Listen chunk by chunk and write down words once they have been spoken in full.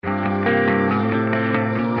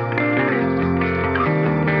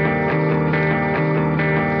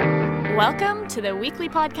to the weekly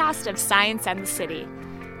podcast of Science and the City,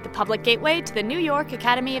 the public gateway to the New York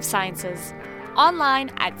Academy of Sciences, online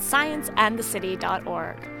at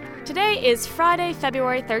scienceandthecity.org. Today is Friday,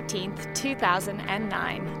 February 13th,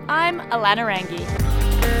 2009. I'm Alana Rangi.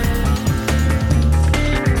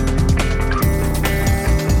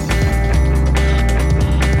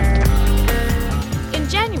 In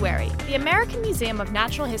January, the American Museum of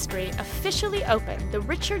Natural History officially opened the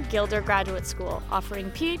Richard Gilder Graduate School,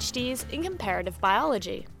 offering Ph.D.s in comparative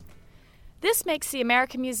biology. This makes the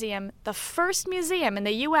American Museum the first museum in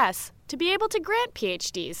the U.S. to be able to grant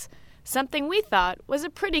Ph.D.s, something we thought was a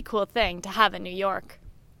pretty cool thing to have in New York.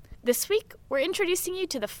 This week, we're introducing you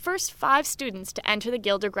to the first 5 students to enter the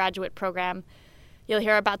Gilder Graduate Program. You'll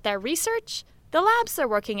hear about their research, the labs they're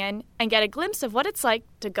working in, and get a glimpse of what it's like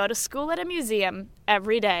to go to school at a museum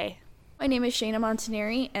every day. My name is Shayna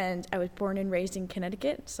Montaneri, and I was born and raised in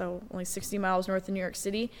Connecticut, so only 60 miles north of New York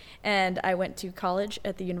City, and I went to college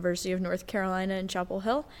at the University of North Carolina in Chapel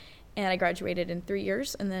Hill, and I graduated in 3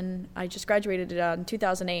 years, and then I just graduated in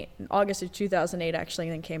 2008, in August of 2008 actually,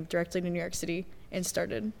 and then came directly to New York City and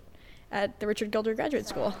started at the Richard Gilder Graduate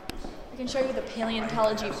School. I can show you the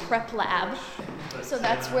paleontology prep lab. So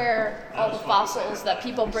that's where all the fossils that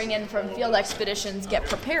people bring in from field expeditions get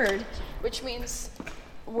prepared, which means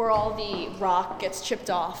where all the rock gets chipped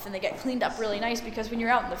off and they get cleaned up really nice, because when you're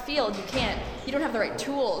out in the field, you don't have the right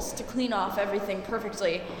tools to clean off everything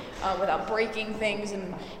perfectly without breaking things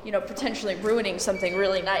and, potentially ruining something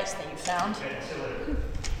really nice that you found. So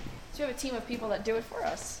we have a team of people that do it for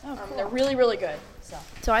us. Oh, cool. They're really, really good.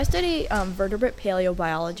 So I study vertebrate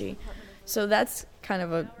paleobiology. So that's kind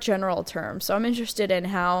of a general term. So I'm interested in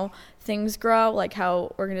how things grow, like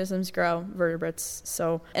how organisms grow, vertebrates.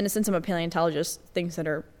 So in a sense, I'm a paleontologist, things that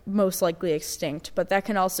are most likely extinct. But that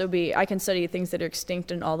can also be, I can study things that are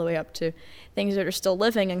extinct and all the way up to things that are still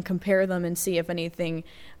living and compare them and see if anything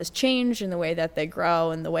has changed in the way that they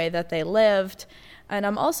grow and the way that they lived. And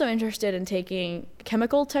I'm also interested in taking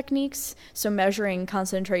chemical techniques, so measuring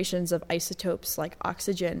concentrations of isotopes like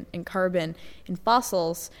oxygen and carbon in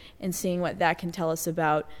fossils and seeing what that can tell us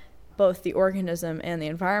about both the organism and the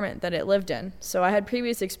environment that it lived in. So I had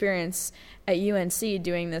previous experience at UNC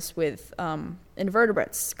doing this with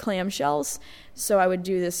invertebrates, clamshells. So I would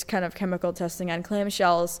do this kind of chemical testing on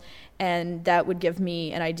clamshells, and that would give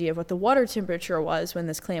me an idea of what the water temperature was when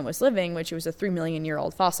this clam was living, which was a 3 million year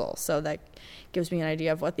old fossil. So that gives me an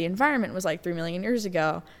idea of what the environment was like 3 million years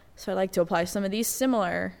ago. So I like to apply some of these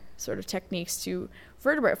similar sort of techniques to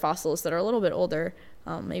vertebrate fossils that are a little bit older,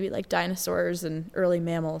 maybe like dinosaurs and early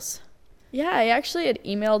mammals. Yeah, I actually had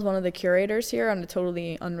emailed one of the curators here on a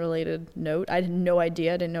totally unrelated note. I had no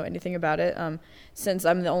idea, I didn't know anything about it. Since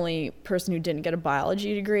I'm the only person who didn't get a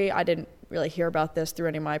biology degree, I didn't really hear about this through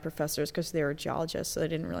any of my professors because they were geologists, so they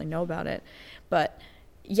didn't really know about it. But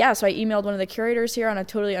yeah, so I emailed one of the curators here on a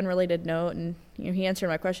totally unrelated note, and he answered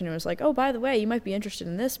my question and was like, "Oh, by the way, you might be interested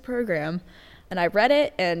in this program." And I read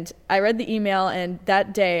it, and I read the email, and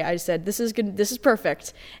that day I said, this is good, this is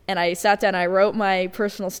perfect. And I sat down, and I wrote my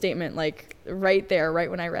personal statement, like, right there, right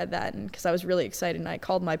when I read that, and because I was really excited, and I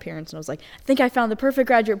called my parents, and I was like, I think I found the perfect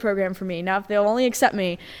graduate program for me. Now, if they'll only accept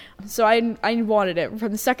me. So I wanted it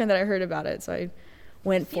from the second that I heard about it, so I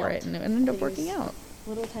went for it, and it ended up working out.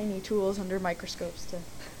 Little tiny tools under microscopes to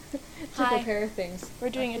prepare things. We're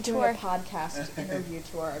doing a tour. Doing a podcast interview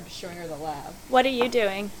tour. I'm just showing her the lab. What are you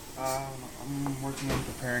doing? I'm working on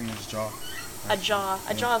preparing this jaw. A jaw?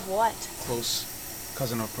 A jaw of what? Close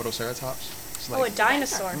cousin of Protoceratops. It's A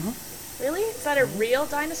dinosaur. Mm-hmm. Really? Is that a real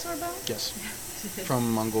dinosaur bone? Yes.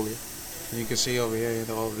 From Mongolia. And you can see over here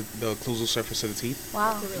the occlusal surface of the teeth.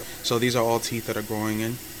 Wow. So these are all teeth that are growing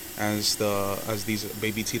in as these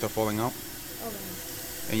baby teeth are falling out.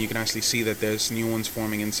 And you can actually see that there's new ones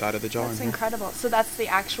forming inside of the jaw. That's incredible. So that's the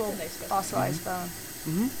actual fossilized bone.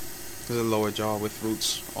 Mm-hmm. There's a lower jaw with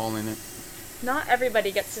roots all in it. Not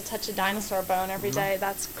everybody gets to touch a dinosaur bone every day.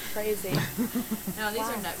 That's crazy. No, these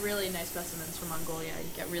are really nice specimens from Mongolia.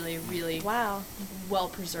 You get really, really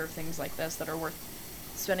well-preserved things like this that are worth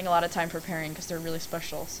spending a lot of time preparing because they're really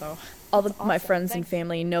special. So my friends and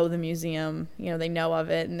family know the museum. They know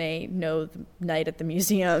of it, and they know the night at the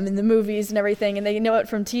museum and the movies and everything, and they know it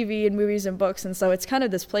from TV and movies and books. And so it's kind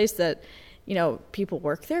of this place that people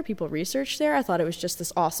work there, people research there. I thought it was just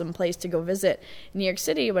this awesome place to go visit in New York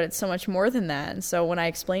City, but it's so much more than that. And so when I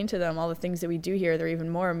explain to them all the things that we do here, they're even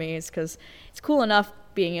more amazed because it's cool enough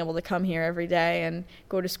being able to come here every day and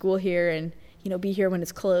go to school here and be here when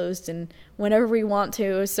it's closed and whenever we want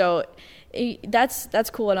to. So that's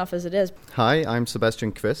cool enough as it is. Hi, I'm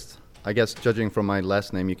Sebastian Kvist. I guess judging from my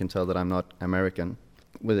last name, you can tell that I'm not American.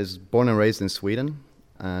 I was born and raised in Sweden.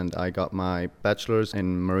 and I got my bachelor's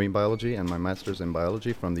in marine biology and my master's in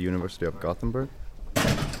biology from the University of Gothenburg.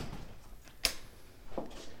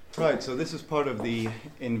 Right, so this is part of the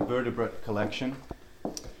invertebrate collection,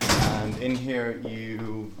 and in here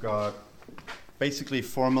you've got basically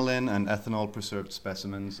formalin and ethanol preserved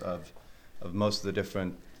specimens of most of the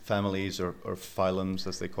different families or phylums,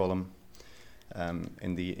 as they call them,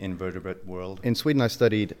 in the invertebrate world. In Sweden I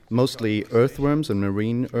studied mostly earthworms and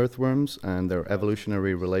marine earthworms and their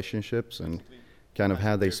evolutionary relationships and kind of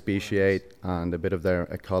how they speciate and a bit of their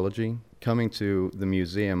ecology. Coming to the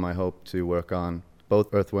museum, I hope to work on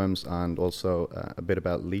both earthworms and also a bit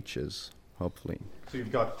about leeches, hopefully. So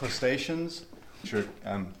you've got crustaceans, which are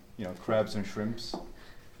crabs and shrimps,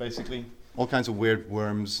 basically. All kinds of weird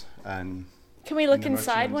worms and... Can we look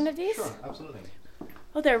inside one of these? Sure, absolutely.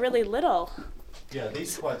 Oh, they're really little. Yeah,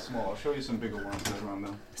 these are quite small. I'll show you some bigger ones later on,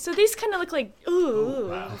 though. So these kind of look like... Ooh.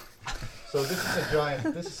 Wow. So this is a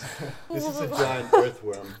giant... This is a giant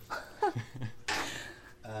earthworm.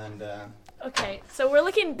 And... Okay, so we're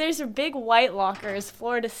looking... There's big white lockers,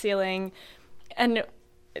 floor to ceiling, and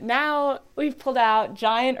now we've pulled out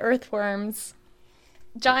giant earthworms.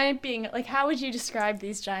 Giant being, like, how would you describe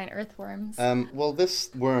these giant earthworms? Well,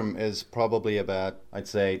 this worm is probably about, I'd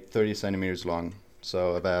say, 30 centimeters long,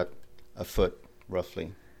 so about a foot,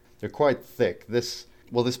 roughly. They're quite thick. This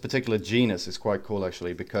particular genus is quite cool,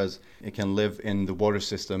 actually, because it can live in the water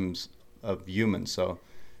systems of humans. So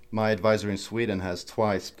my advisor in Sweden has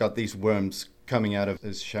twice got these worms coming out of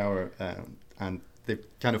his shower, and they've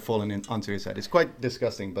kind of fallen onto his head. It's quite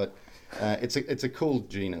disgusting, but... It's a cool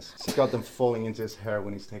genus. He's got them falling into his hair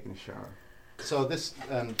when he's taking a shower. So this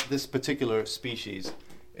particular species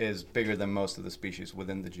is bigger than most of the species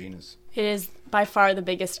within the genus. It is by far the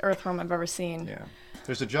biggest earthworm I've ever seen. Yeah.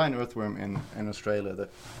 There's a giant earthworm in Australia that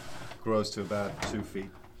grows to about 2 feet,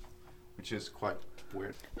 which is quite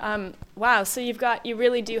weird. Wow, so you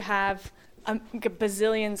really do have a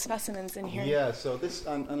bazillion specimens in here. Yeah, so this,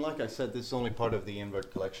 and like I said, this is only part of the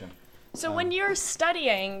invert collection. So when you're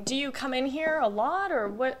studying, do you come in here a lot, or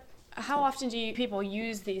what? How often do people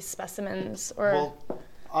use these specimens? Or well,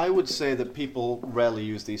 I would say that people rarely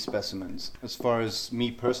use these specimens. As far as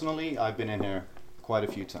me personally, I've been in here quite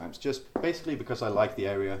a few times, just basically because I like the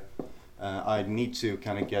area. I need to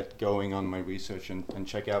kind of get going on my research and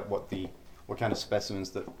check out what kind of specimens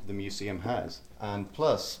that the museum has. And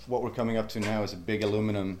plus, what we're coming up to now is a big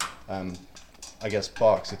aluminum,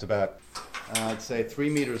 box. It's about I'd say 3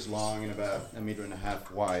 meters long and about 1.5 meters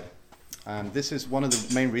wide. And this is one of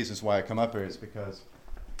the main reasons why I come up here, is because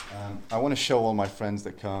I want to show all my friends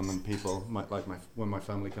that come and people, when my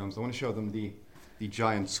family comes, I want to show them the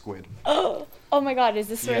giant squid. Oh my God, is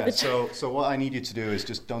this where the... So what I need you to do is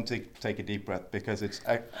just don't take a deep breath, because it's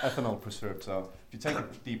ethanol preserved. So if you take a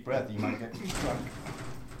deep breath, you might get drunk.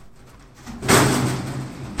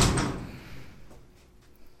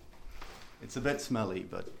 It's a bit smelly,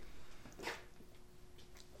 but...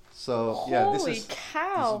 So yeah, this is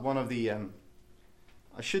one of the,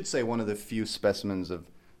 I should say one of the few specimens of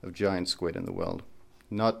giant squid in the world.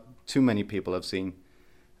 Not too many people have seen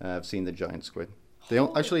the giant squid. They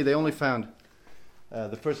only found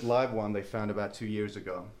the first live one they found about 2 years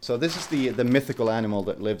ago. So this is the mythical animal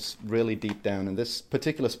that lives really deep down, and this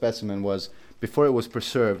particular specimen was, before it was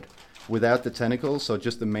preserved, without the tentacles, so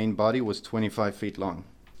just the main body, was 25 feet long.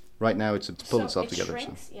 Right now it's pulled itself together.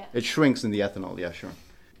 Shrinks? Yeah. It shrinks in the ethanol, yeah, sure.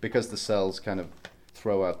 Because the cells kind of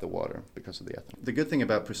throw out the water because of the ethanol. The good thing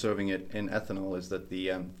about preserving it in ethanol is that the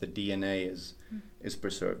DNA is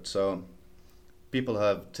preserved. So people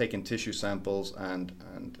have taken tissue samples and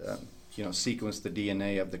sequenced the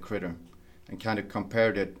DNA of the critter and kind of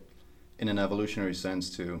compared it in an evolutionary sense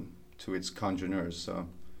to its congeners, so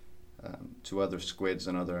to other squids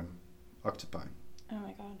and other octopi. Oh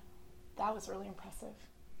my God, that was really impressive.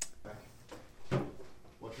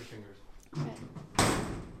 Watch your fingers. Okay.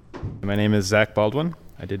 My name is Zach Baldwin.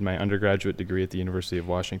 I did my undergraduate degree at the University of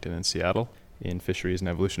Washington in Seattle in fisheries and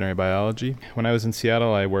evolutionary biology. When I was in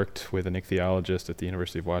Seattle, I worked with an ichthyologist at the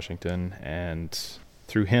University of Washington, and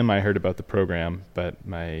through him I heard about the program, but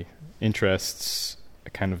my interests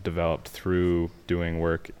kind of developed through doing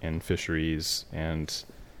work in fisheries and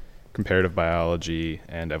comparative biology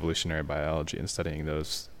and evolutionary biology and studying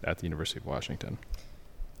those at the University of Washington.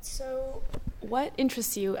 So what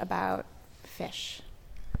interests you about fish?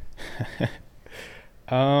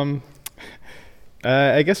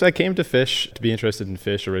 I guess I came to fish to be interested in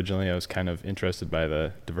fish originally. I was kind of interested by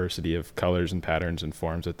the diversity of colors and patterns and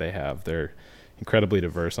forms that they have. They're incredibly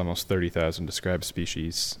diverse, almost 30,000 described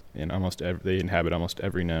species, and they inhabit almost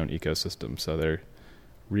every known ecosystem. So they're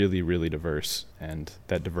really, really diverse, and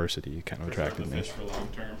that diversity kind of attracted me. Fish for long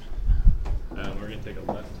term. We're going to take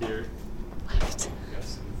a left here. Left. Got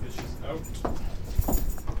some fishes out.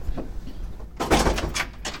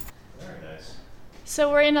 Very nice. So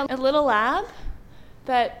we're in a little lab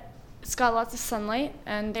that it's got lots of sunlight,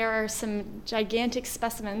 and there are some gigantic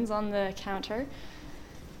specimens on the counter.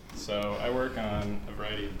 So I work on a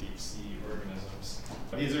variety of deep sea organisms.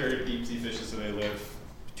 These are deep sea fishes, so they live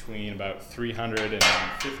between about 300 and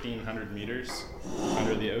 1,500 meters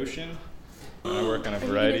under the ocean. And I work on a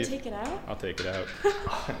variety. Are you going to take it out? I'll take it out.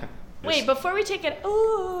 Wait, before we take it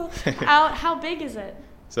out, how big is it?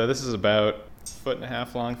 So this is about a foot and a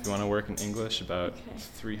half long, if you want to work in English, about Okay.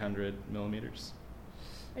 300 millimeters.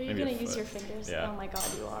 Are you Maybe going a to use foot. your fingers? Yeah. Oh my god,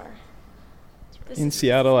 you are. In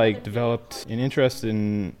Seattle, I developed an interest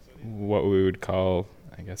in what we would call,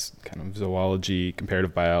 I guess, kind of zoology,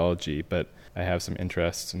 comparative biology, but I have some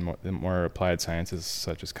interests in more applied sciences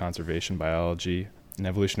such as conservation biology and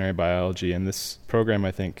evolutionary biology, and this program,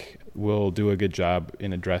 I think, will do a good job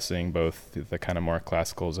in addressing both the kind of more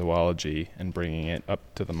classical zoology and bringing it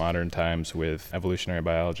up to the modern times with evolutionary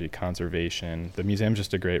biology, conservation. The museum's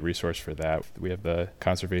just a great resource for that. We have the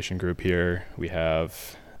conservation group here. We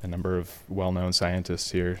have a number of well-known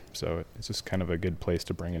scientists here, so it's just kind of a good place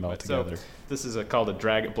to bring it all together. So this is called a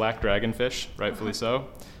black dragonfish, rightfully so.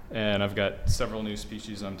 And I've got several new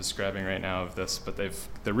species I'm describing right now of this, but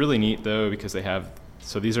they're really neat though because they have,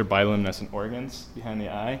 so these are bioluminescent organs behind the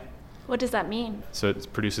eye. What does that mean? So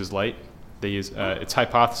it produces light. They use, it's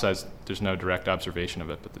hypothesized, there's no direct observation of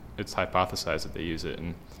it, but it's hypothesized that they use it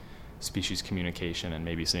in species communication and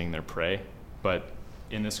maybe seeing their prey. But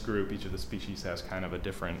in this group, each of the species has kind of a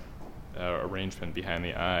different arrangement behind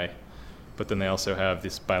the eye. But then they also have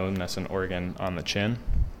this bioluminescent organ on the chin.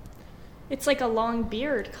 It's like a long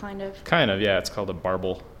beard, kind of. Kind of, yeah. It's called a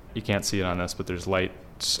barbel. You can't see it on this, but there's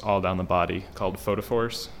lights all down the body called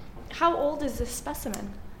photophores. How old is this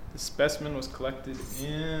specimen? The specimen was collected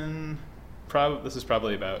in, this is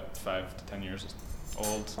probably about 5 to 10 years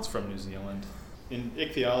old. It's from New Zealand. In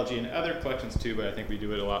ichthyology and other collections too, but I think we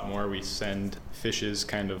do it a lot more. We send fishes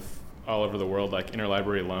kind of all over the world, like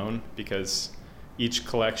interlibrary loan, because each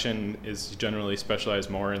collection is generally specialized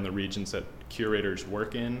more in the regions that curators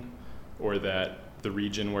work in or that the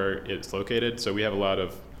region where it's located. So we have a lot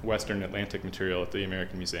of Western Atlantic material at the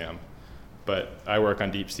American Museum. But I work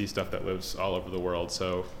on deep sea stuff that lives all over the world.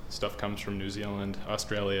 So stuff comes from New Zealand,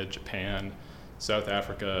 Australia, Japan, South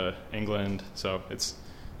Africa, England. So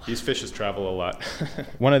these fishes travel a lot.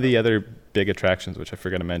 One of the other big attractions, which I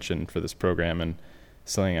forgot to mention for this program, and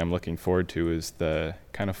something I'm looking forward to, is the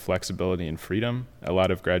kind of flexibility and freedom. A lot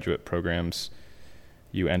of graduate programs,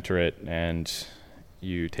 you enter it and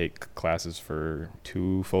you take classes for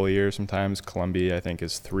 2 full years sometimes. Columbia, I think,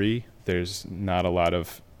 is 3. There's not a lot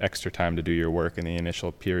of extra time to do your work in the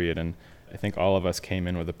initial period, and I think all of us came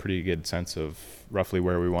in with a pretty good sense of roughly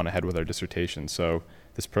where we want to head with our dissertation. So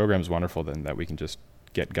this program's wonderful then that we can just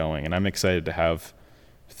get going, and I'm excited to have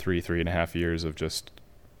 3.5 years of just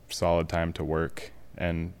solid time to work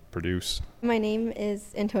and produce. My name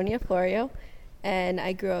is Antonia Florio, and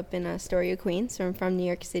I grew up in Astoria, Queens, so I'm from New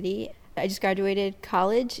York City. I just graduated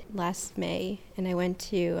college last May, and I went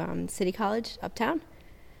to City College uptown.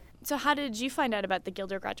 So how did you find out about the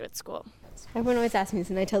Gilder Graduate School? Everyone always asks me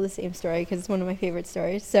this, and I tell the same story because it's one of my favorite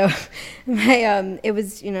stories. So it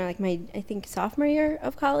was, like my, I think, sophomore year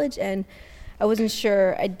of college, and I wasn't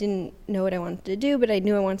sure. I didn't know what I wanted to do, but I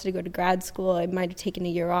knew I wanted to go to grad school. I might have taken a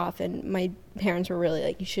year off, and my parents were really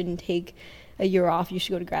like, you shouldn't take a year off, you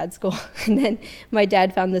should go to grad school. And then my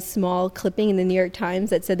dad found this small clipping in the New York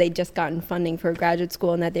Times that said they'd just gotten funding for a graduate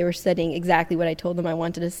school and that they were studying exactly what I told them I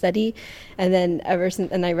wanted to study. And then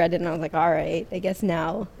and I read it and I was like, all right, I guess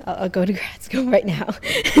now I'll go to grad school right now.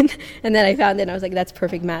 And then I found it and I was like, that's a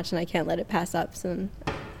perfect match and I can't let it pass up. So I'm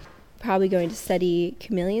probably going to study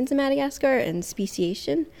chameleons in Madagascar and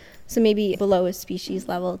speciation. So maybe below a species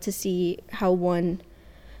level to see how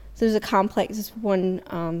so there's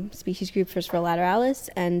one species group for lateralis,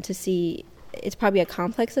 and to see, it's probably a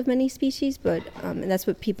complex of many species, but and that's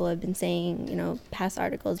what people have been saying, past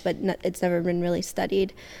articles, but it's never been really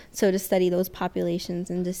studied. So to study those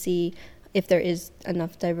populations and to see if there is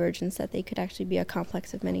enough divergence that they could actually be a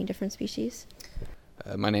complex of many different species.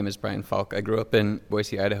 My name is Brian Falk. I grew up in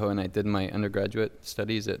Boise, Idaho, and I did my undergraduate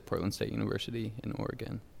studies at Portland State University in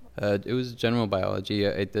Oregon. It was general biology.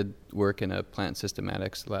 I did work in a plant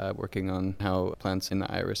systematics lab working on how plants in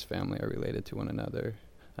the iris family are related to one another.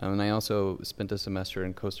 And I also spent a semester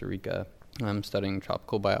in Costa Rica studying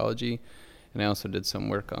tropical biology, and I also did some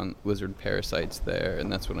work on lizard parasites there,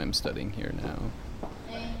 and that's what I'm studying here now.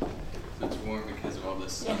 So it's warm because of all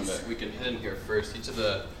this sun, but we can head in here first. Each of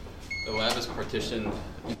the lab is partitioned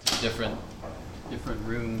into different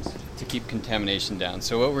rooms to keep contamination down.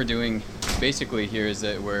 So what we're doing basically here is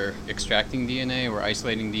that we're extracting DNA, we're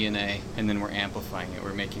isolating DNA, and then we're amplifying it.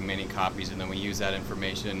 We're making many copies, and then we use that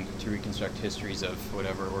information to reconstruct histories of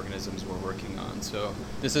whatever organisms we're working on. So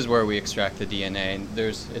this is where we extract the DNA, and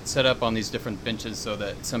it's set up on these different benches so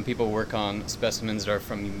that some people work on specimens that are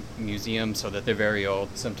from museums so that they're very old.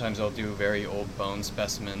 Sometimes they'll do very old bone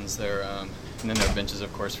specimens. And then there are benches,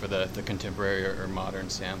 of course, for the contemporary or modern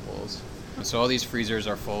samples. So all these freezers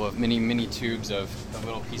are full of many tubes of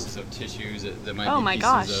little pieces of tissues that might be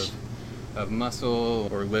pieces of muscle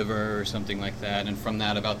or liver or something like that. And from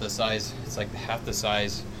that, about the size, it's like half the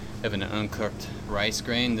size of an uncooked rice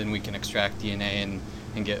grain, then we can extract DNA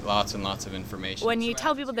and get lots and lots of information. When you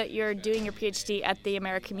tell people that you're doing your PhD at the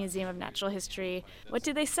American Museum of Natural History, what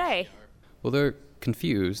do they say? Well, they're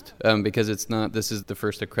confused because this is the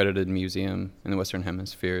first accredited museum in the Western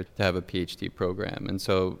Hemisphere to have a PhD program. And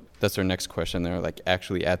so that's our next question. They're like,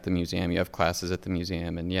 actually at the museum, you have classes at the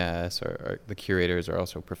museum, and yes, the curators are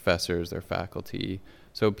also professors, they're faculty.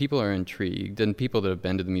 So people are intrigued, and people that have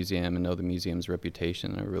been to the museum and know the museum's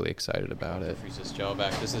reputation are really excited about it. Freeze this gel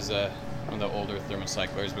back. This is one of the older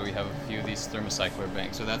thermocyclers, but we have a few of these thermocycler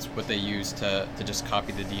banks. So that's what they use to just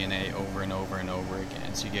copy the DNA over and over and over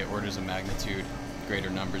again. So you get orders of magnitude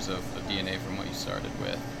greater numbers of DNA from what you started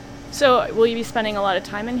with. So will you be spending a lot of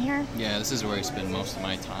time in here? Yeah, this is where I spend most of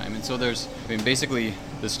my time. And so basically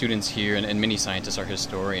the students here and many scientists are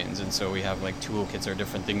historians. And so we have like toolkits or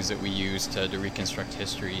different things that we use to reconstruct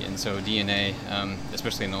history. And so DNA,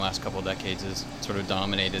 especially in the last couple of decades, has sort of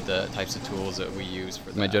dominated the types of tools that we use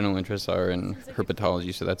for that. My general interests are in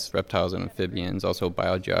herpetology, so that's reptiles and amphibians, also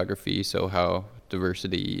biogeography, so how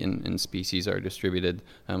diversity in species are distributed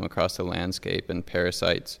across the landscape, and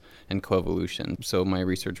parasites and coevolution. So my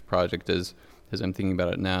research project is, as I'm thinking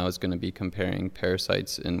about it now, is going to be comparing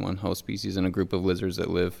parasites in one host species and a group of lizards that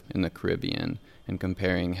live in the Caribbean, and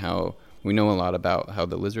comparing how we know a lot about how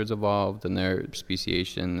the lizards evolved and their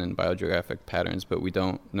speciation and biogeographic patterns, but we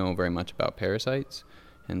don't know very much about parasites.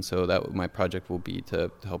 And so my project will be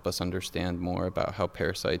to help us understand more about how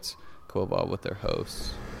parasites co-evolve with their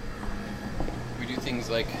hosts. We do things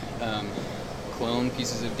like clone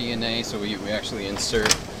pieces of DNA, so we actually insert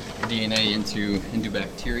DNA into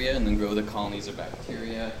bacteria and then grow the colonies of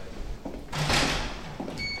bacteria.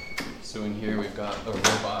 So in here we've got a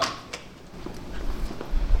robot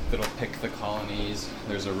that'll pick the colonies.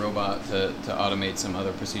 There's a robot to automate some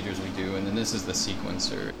other procedures we do, and then this is the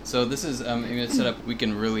sequencer. So this is it's set up.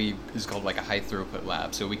 It's called like a high throughput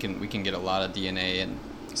lab. So we can get a lot of DNA and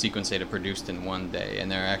sequence data produced in one day, and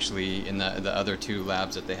they're actually in the other two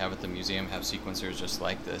labs that they have at the museum have sequencers just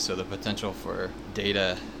like this, so the potential for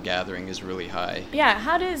data gathering is really high. Yeah,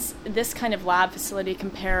 how does this kind of lab facility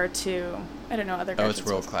compare to, other graduate it's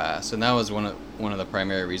world class, and that was one of the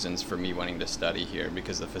primary reasons for me wanting to study here,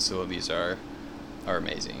 because the facilities are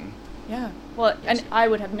amazing. Yeah, well, and I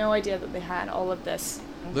would have no idea that they had all of this.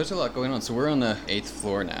 There's a lot going on. So we're on the 8th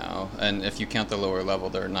floor now, and if you count the lower level,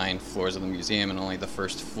 there are 9 floors of the museum, and only the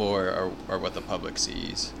first floor are what the public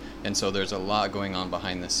sees. And so there's a lot going on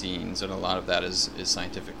behind the scenes, and a lot of that is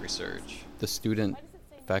scientific research. The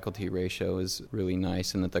student-faculty ratio is really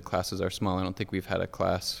nice, in that the classes are small. I don't think we've had a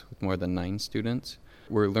class with more than 9 students.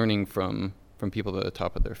 We're learning from people at the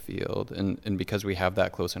top of their field, and because we have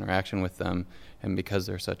that close interaction with them, and because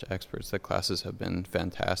they're such experts, the classes have been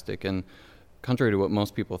fantastic. And contrary to what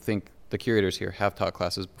most people think, the curators here have taught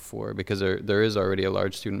classes before, because there is already a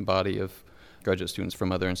large student body of graduate students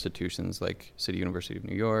from other institutions like City University of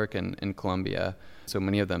New York and Columbia. So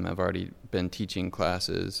many of them have already been teaching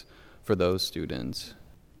classes for those students.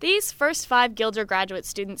 These first 5 Gilder graduate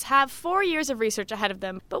students have 4 years of research ahead of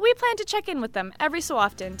them, but we plan to check in with them every so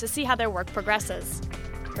often to see how their work progresses.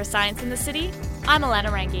 For Science in the City, I'm Alana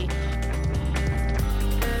Rangi.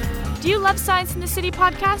 Do you love Science in the City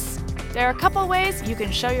podcasts? There are a couple ways you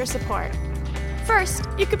can show your support. First,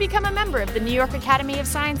 you could become a member of the New York Academy of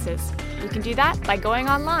Sciences. You can do that by going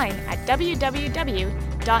online at www.nias.org.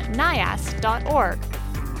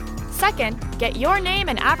 Second, get your name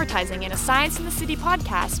and advertising in a Science in the City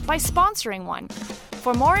podcast by sponsoring one.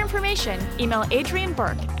 For more information, email Adrian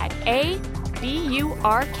Burke at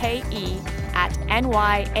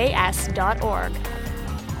aburke@nyas.org.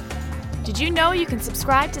 Did you know you can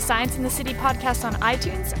subscribe to Science in the City podcast on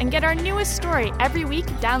iTunes and get our newest story every week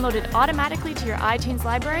downloaded automatically to your iTunes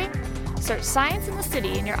library? Search Science in the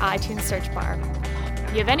City in your iTunes search bar.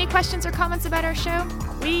 If you have any questions or comments about our show,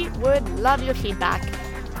 we would love your feedback.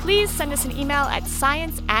 Please send us an email at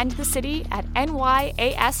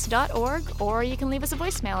scienceandthecity@nyas.org, or you can leave us a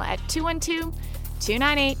voicemail at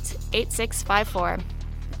 212-298-8654.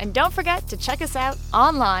 And don't forget to check us out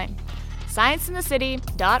online,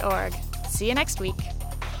 scienceandthecity.org. See you next week.